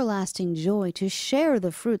and everlasting joy to share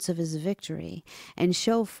the fruits of his victory and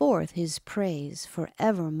show forth his praise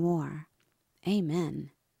forevermore.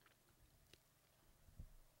 Amen.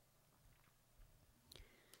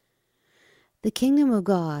 The kingdom of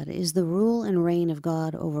God is the rule and reign of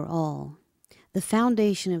God over all. The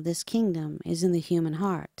foundation of this kingdom is in the human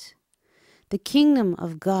heart. The kingdom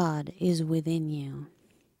of God is within you.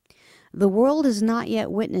 The world has not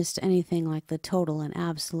yet witnessed anything like the total and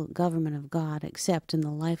absolute government of God except in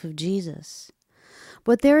the life of Jesus.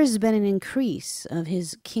 But there has been an increase of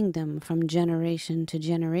his kingdom from generation to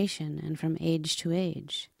generation and from age to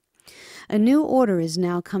age. A new order is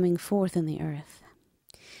now coming forth in the earth.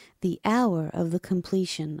 The hour of the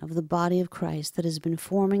completion of the body of Christ that has been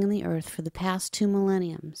forming in the earth for the past 2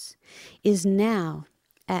 millenniums is now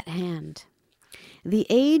at hand. The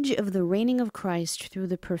age of the reigning of Christ through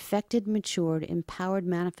the perfected, matured, empowered,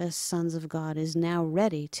 manifest sons of God is now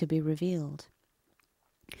ready to be revealed.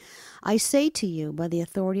 I say to you, by the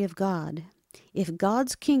authority of God, if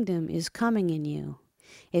God's kingdom is coming in you,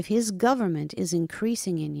 if his government is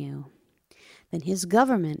increasing in you, then his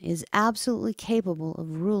government is absolutely capable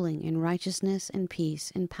of ruling in righteousness and peace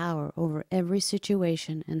and power over every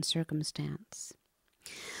situation and circumstance.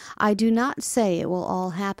 I do not say it will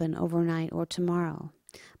all happen overnight or tomorrow,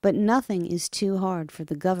 but nothing is too hard for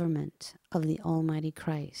the government of the Almighty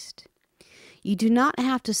Christ. You do not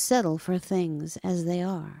have to settle for things as they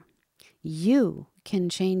are. You can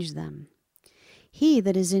change them. He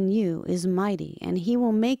that is in you is mighty, and he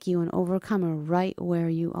will make you an overcomer right where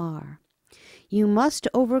you are. You must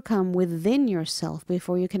overcome within yourself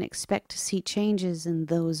before you can expect to see changes in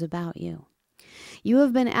those about you. You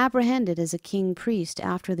have been apprehended as a king priest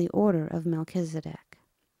after the order of Melchizedek.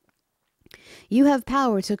 You have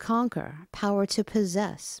power to conquer, power to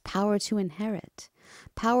possess, power to inherit,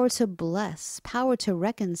 power to bless, power to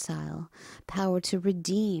reconcile, power to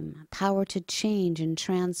redeem, power to change and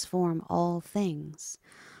transform all things.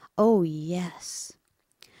 Oh, yes.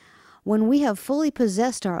 When we have fully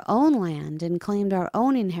possessed our own land and claimed our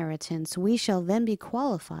own inheritance, we shall then be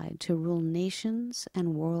qualified to rule nations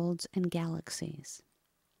and worlds and galaxies.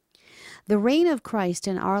 The reign of Christ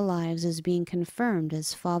in our lives is being confirmed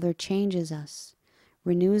as Father changes us,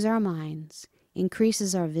 renews our minds,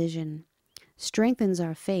 increases our vision, strengthens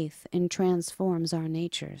our faith, and transforms our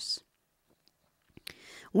natures.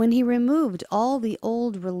 When he removed all the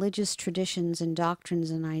old religious traditions and doctrines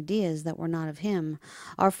and ideas that were not of him,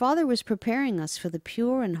 our Father was preparing us for the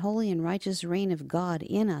pure and holy and righteous reign of God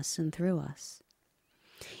in us and through us.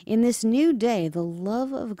 In this new day, the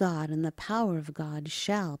love of God and the power of God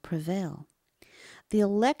shall prevail. The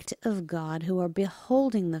elect of God, who are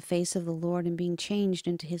beholding the face of the Lord and being changed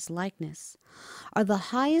into his likeness, are the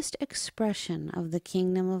highest expression of the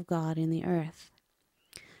kingdom of God in the earth.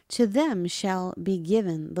 To them shall be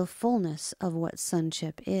given the fullness of what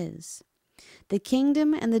sonship is, the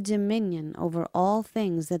kingdom and the dominion over all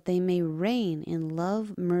things, that they may reign in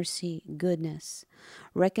love, mercy, goodness,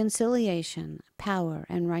 reconciliation, power,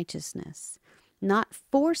 and righteousness, not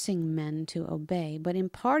forcing men to obey, but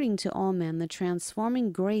imparting to all men the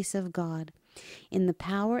transforming grace of God in the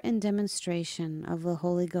power and demonstration of the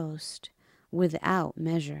Holy Ghost without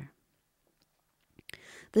measure.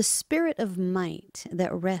 The spirit of might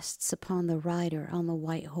that rests upon the rider on the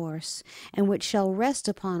white horse, and which shall rest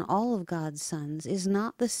upon all of God's sons, is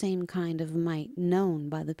not the same kind of might known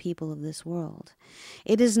by the people of this world.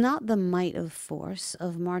 It is not the might of force,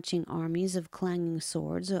 of marching armies, of clanging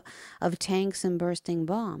swords, of tanks and bursting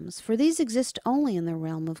bombs, for these exist only in the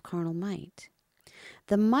realm of carnal might.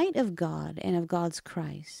 The might of God and of God's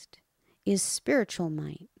Christ is spiritual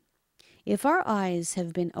might. If our eyes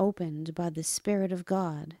have been opened by the Spirit of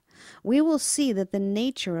God, we will see that the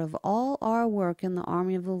nature of all our work in the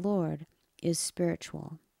army of the Lord is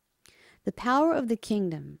spiritual. The power of the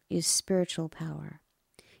kingdom is spiritual power.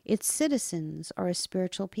 Its citizens are a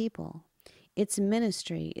spiritual people. Its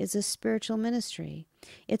ministry is a spiritual ministry.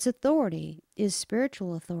 Its authority is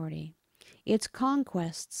spiritual authority. Its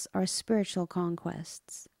conquests are spiritual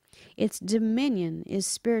conquests. Its dominion is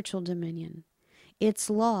spiritual dominion.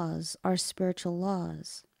 Its laws are spiritual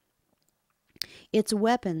laws. Its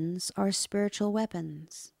weapons are spiritual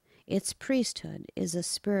weapons. Its priesthood is a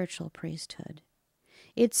spiritual priesthood.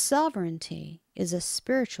 Its sovereignty is a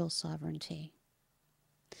spiritual sovereignty.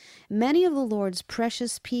 Many of the Lord's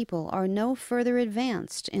precious people are no further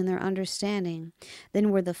advanced in their understanding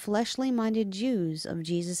than were the fleshly-minded Jews of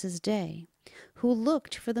Jesus' day, who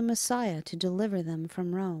looked for the Messiah to deliver them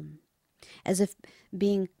from Rome, as if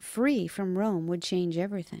being free from Rome would change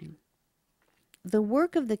everything. The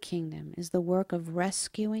work of the kingdom is the work of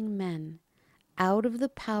rescuing men out of the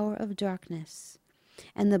power of darkness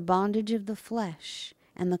and the bondage of the flesh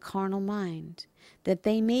and the carnal mind, that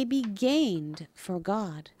they may be gained for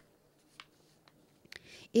God.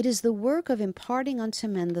 It is the work of imparting unto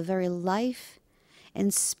men the very life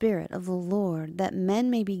and spirit of the Lord, that men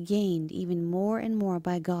may be gained even more and more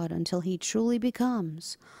by God until he truly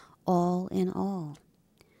becomes all in all.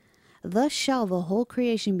 Thus shall the whole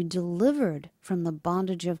creation be delivered from the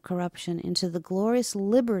bondage of corruption into the glorious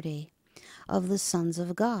liberty of the sons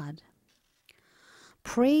of God.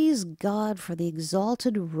 Praise God for the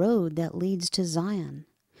exalted road that leads to Zion.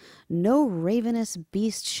 No ravenous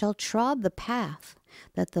beast shall trod the path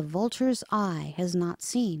that the vulture's eye has not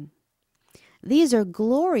seen. These are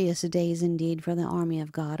glorious days indeed for the army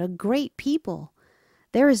of God, a great people.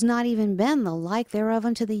 There has not even been the like thereof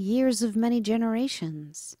unto the years of many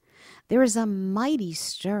generations. There is a mighty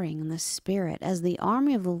stirring in the spirit as the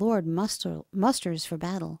army of the Lord musters for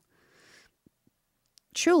battle.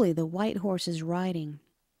 Truly the white horse is riding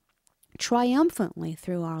triumphantly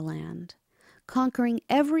through our land, conquering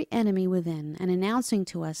every enemy within, and announcing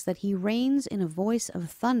to us that he reigns in a voice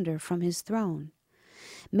of thunder from his throne.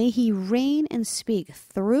 May he reign and speak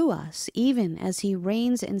through us, even as he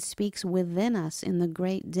reigns and speaks within us in the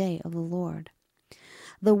great day of the Lord.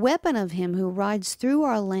 The weapon of him who rides through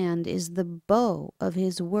our land is the bow of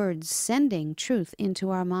his words, sending truth into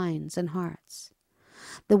our minds and hearts.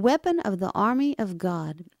 The weapon of the army of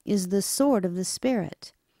God is the sword of the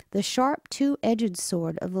Spirit, the sharp two-edged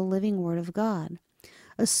sword of the living word of God,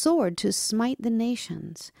 a sword to smite the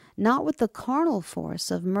nations, not with the carnal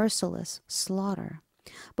force of merciless slaughter,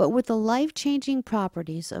 but with the life-changing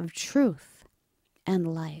properties of truth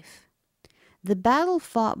and life. The battle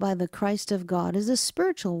fought by the Christ of God is a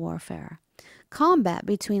spiritual warfare, combat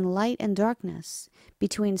between light and darkness,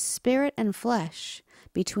 between spirit and flesh,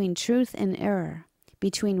 between truth and error,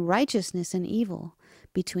 between righteousness and evil,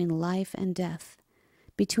 between life and death,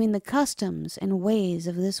 between the customs and ways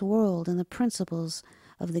of this world and the principles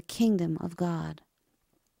of the kingdom of God.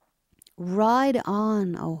 Ride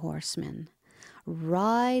on, O horsemen.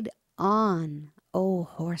 Ride on, O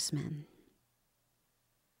horsemen.